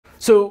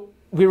So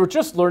we were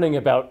just learning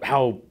about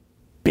how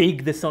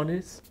big the sun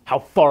is, how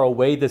far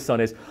away the sun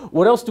is.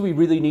 What else do we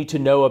really need to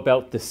know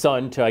about the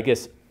sun to, I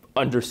guess,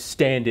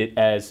 understand it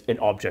as an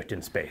object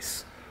in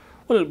space?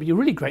 Well, it would be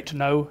really great to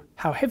know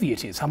how heavy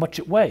it is, how much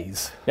it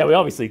weighs. Now, we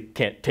obviously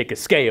can't take a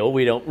scale.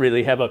 We don't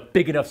really have a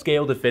big enough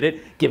scale to fit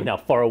it, given how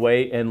far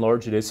away and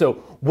large it is. So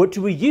what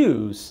do we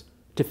use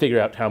to figure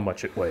out how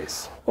much it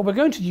weighs? Well, we're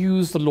going to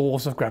use the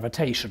laws of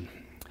gravitation.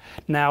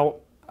 Now,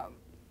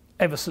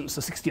 ever since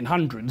the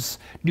 1600s,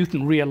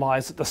 Newton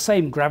realized that the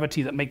same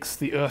gravity that makes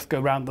the Earth go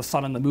round the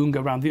sun and the moon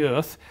go round the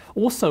Earth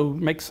also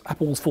makes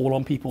apples fall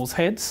on people's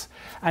heads,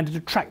 and it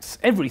attracts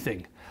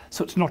everything.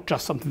 So it's not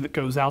just something that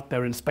goes out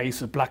there in space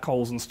with black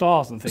holes and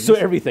stars and things. So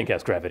everything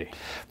has gravity?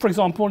 For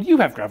example, you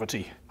have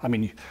gravity. I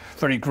mean,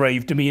 very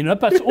grave demeanour,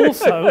 but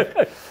also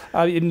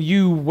in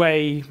you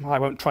weigh, I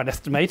won't try and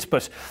estimate,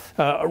 but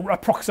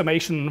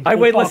approximation. I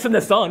weigh less than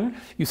the sun.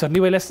 You certainly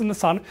weigh less than the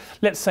sun.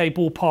 Let's say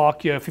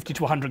ballpark, you're 50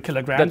 to 100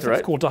 kilograms. That's right.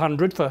 Let's call it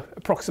 100 for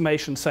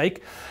approximation's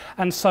sake.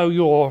 And so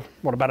you're,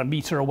 what, about a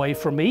metre away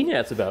from me? Yeah,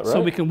 that's about right.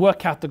 So we can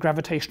work out the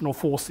gravitational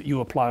force that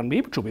you apply on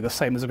me, which will be the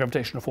same as the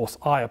gravitational force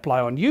I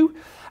apply on you.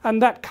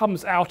 And that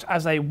comes out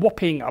as a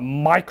whopping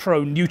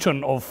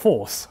micronewton of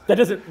force. That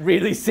doesn't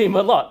really seem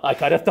a lot. I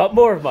kind of thought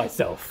more of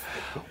myself.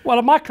 Well,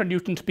 a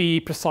micronewton, to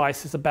be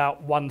precise, is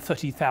about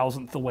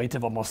 1/30,000th the weight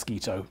of a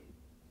mosquito.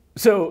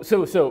 So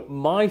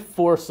my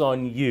force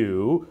on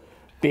you,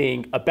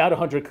 being about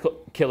 100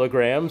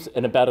 kilograms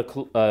and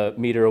about a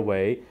meter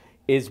away,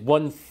 is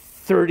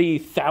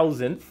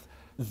 1/30,000th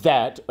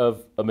that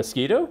of a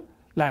mosquito?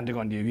 Landing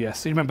on you, yes.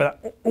 So you remember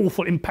that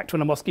awful impact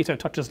when a mosquito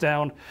touches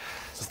down?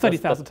 It's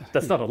 30,000.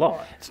 That's not a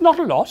lot. It's not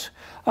a lot,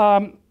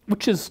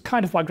 which is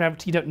kind of why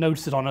gravity, you don't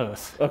notice it on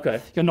Earth.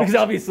 Okay. You're not.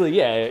 Because obviously,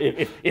 yeah,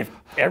 if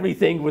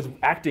everything was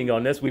acting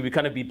on us, we would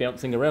kind of be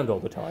bouncing around all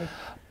the time.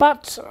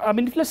 But, I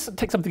mean, let's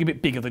take something a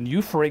bit bigger than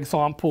you. For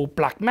example,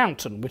 Black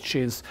Mountain, which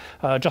is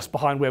just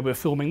behind where we're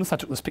filming this. I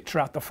took this picture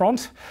out the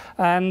front.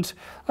 And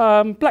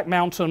Black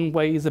Mountain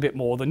weighs a bit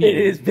more than you. It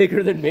is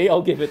bigger than me,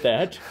 I'll give it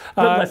that.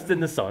 But less than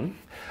the sun.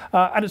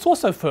 And it's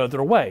also further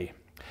away.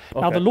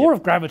 Now, the law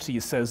of gravity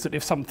says that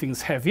if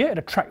something's heavier, it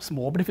attracts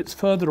more, but if it's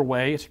further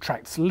away, it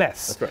attracts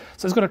less. That's right.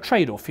 So it's got a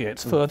trade-off here.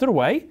 It's further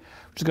away,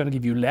 which is going to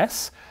give you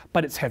less,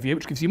 but it's heavier,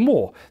 which gives you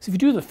more. So if you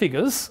do the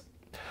figures,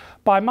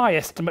 by my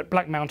estimate,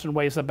 Black Mountain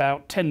weighs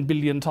about 10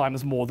 billion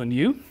times more than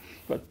you.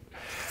 But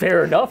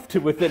fair enough, to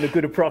within a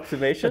good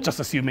approximation.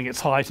 Just assuming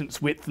its height and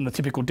its width and the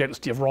typical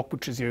density of rock,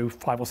 which is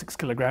 5 or 6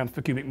 kilograms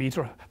per cubic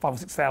metre, 5 or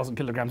 6,000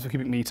 kilograms per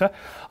cubic metre.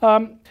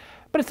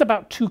 But it's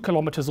about 2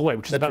 kilometres away,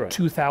 which is about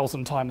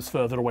 2,000 times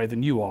further away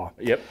than you are.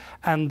 Yep.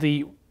 And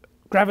the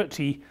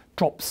gravity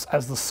drops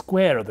as the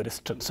square of the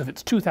distance. So if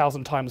it's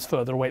 2,000 times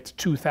further away, it's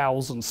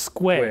 2,000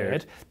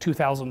 squared.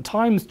 2,000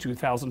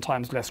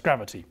 times less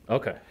gravity.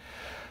 Okay.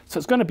 So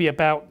it's going to be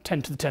about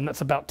 10 to the 10. That's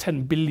about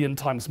 10 billion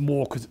times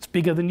more because it's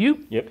bigger than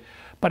you. Yep.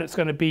 But it's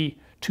going to be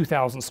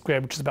 2,000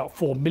 squared, which is about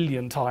 4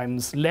 million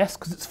times less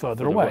because it's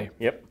further away.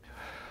 Yep.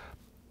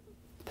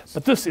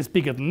 But this is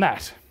bigger than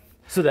that.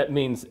 So that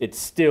means it's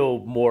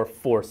still more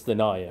force than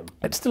I am.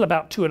 It's still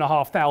about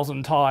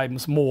 2,500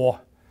 times more.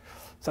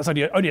 So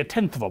that's only a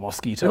tenth of a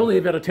mosquito. Only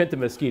about a tenth of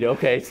a mosquito.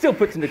 Okay, it still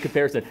puts into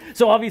comparison.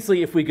 So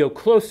obviously, if we go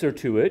closer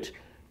to it,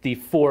 the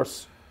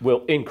force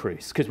will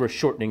increase because we're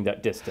shortening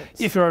that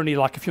distance. If you're only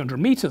like a few hundred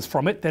meters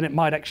from it, then it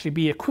might actually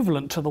be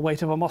equivalent to the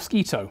weight of a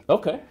mosquito.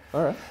 Okay,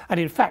 all right. And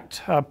in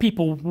fact,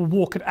 people will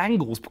walk at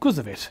angles because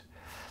of it.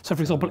 So,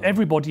 for example,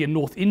 everybody in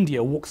North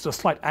India walks at a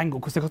slight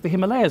angle because they've got the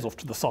Himalayas off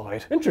to the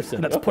side. Interesting.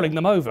 And that's pulling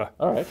them over.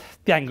 All right.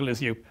 The angle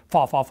is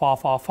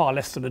far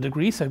less than a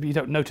degree, so you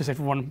don't notice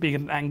everyone being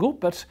at an angle.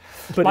 But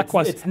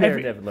likewise, it's never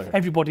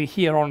everybody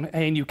here on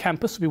ANU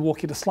campus will be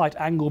walking at a slight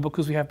angle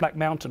because we have Black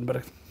Mountain.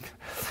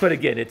 But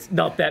again, it's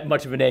not that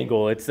much of an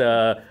angle. It's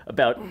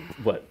about,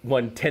 what,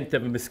 1/10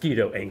 of a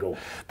mosquito angle.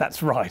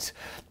 That's right.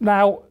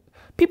 Now,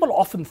 people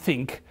often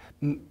think,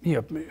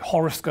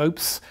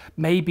 horoscopes,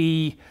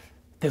 maybe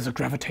there's a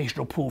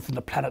gravitational pull from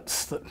the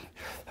planets that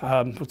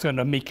was going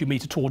to make you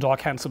meet a tall,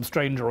 dark, handsome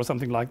stranger or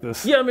something like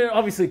this. Yeah, I mean,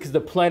 obviously, because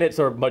the planets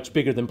are much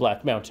bigger than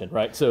Black Mountain,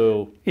 right?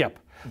 So, yep.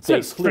 So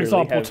let's, for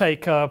example,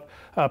 take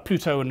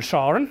Pluto and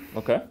Charon.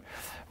 Okay.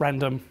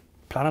 Random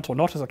planet or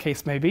not, as the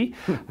case may be.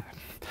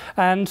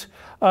 And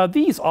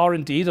these are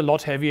indeed a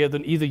lot heavier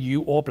than either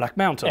you or Black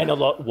Mountain. And a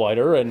lot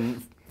wider,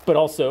 but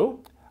also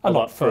a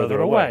lot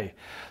further away.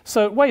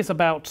 So it weighs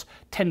about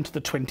 10 to the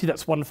 20.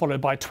 That's 1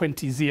 followed by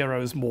 20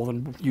 zeros more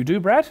than you do,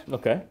 Brad.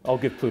 Okay, I'll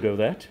give Pluto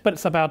that. But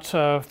it's about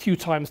a few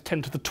times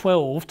 10 to the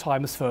 12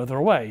 times further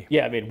away.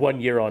 Yeah, I mean,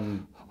 1 year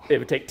it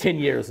would take 10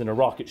 years in a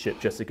rocket ship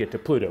just to get to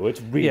Pluto.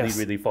 It's really,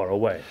 really far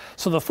away.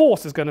 So the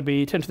force is going to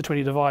be 10 to the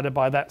 20 divided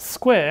by that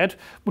squared,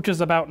 which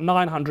is about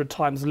 900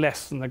 times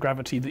less than the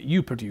gravity that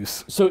you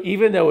produce. So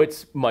even though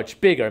it's much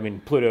bigger, I mean,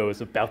 Pluto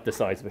is about the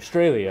size of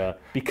Australia,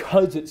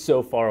 because it's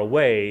so far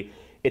away,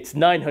 it's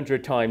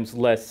 900 times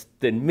less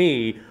than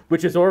me,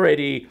 which is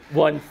already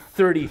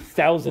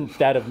 1/30,000th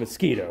that of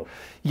mosquito.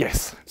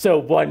 Yes. So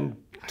 1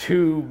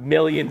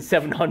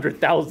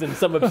 2,700,000,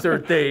 some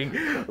absurd thing,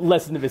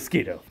 less than a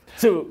mosquito.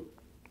 So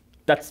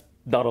that's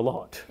not a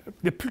lot.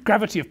 The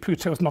gravity of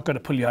Pluto is not going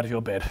to pull you out of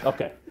your bed.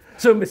 Okay.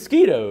 So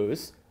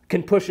mosquitoes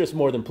can push us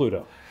more than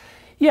Pluto.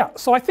 Yeah,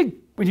 so I think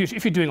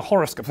if you're doing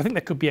horoscopes, I think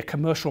there could be a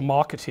commercial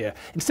market here.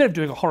 Instead of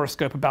doing a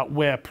horoscope about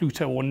where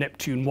Pluto or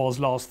Neptune was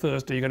last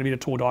Thursday, you're going to meet a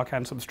tall, dark,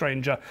 handsome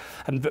stranger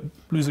and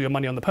lose all your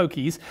money on the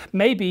pokies.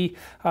 Maybe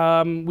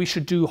we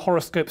should do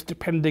horoscopes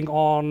depending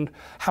on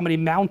how many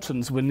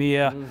mountains were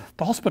near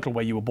the hospital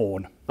where you were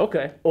born.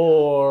 Okay.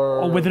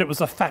 Or whether it was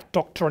a fat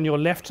doctor on your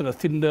left and a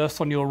thin nurse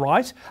on your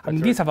right. I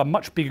mean, these have a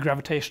much bigger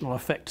gravitational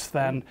effect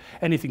than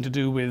anything to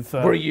do with...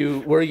 Were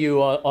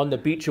you on the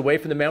beach away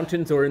from the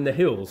mountains or in the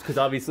hills? Because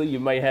obviously you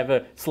might have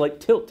a slight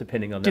tilt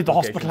depending on that. Did the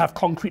hospital have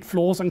concrete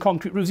floors and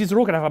concrete roofs? These are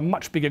all going to have a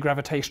much bigger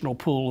gravitational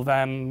pull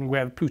than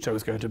where Pluto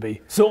is going to be.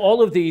 So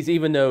all of these,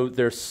 even though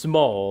they're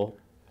small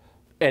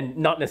and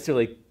not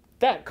necessarily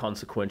that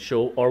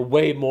consequential, are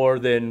way more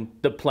than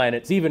the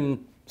planets,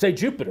 even, say,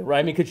 Jupiter, right?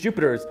 I mean, because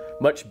Jupiter is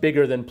much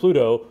bigger than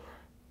Pluto,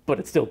 but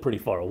it's still pretty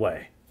far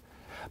away.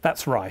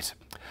 That's right.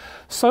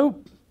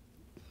 So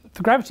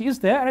the gravity is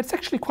there, and it's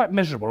actually quite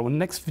measurable. In the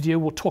next video,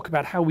 we'll talk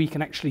about how we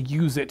can actually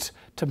use it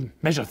to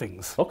measure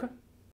things. Okay.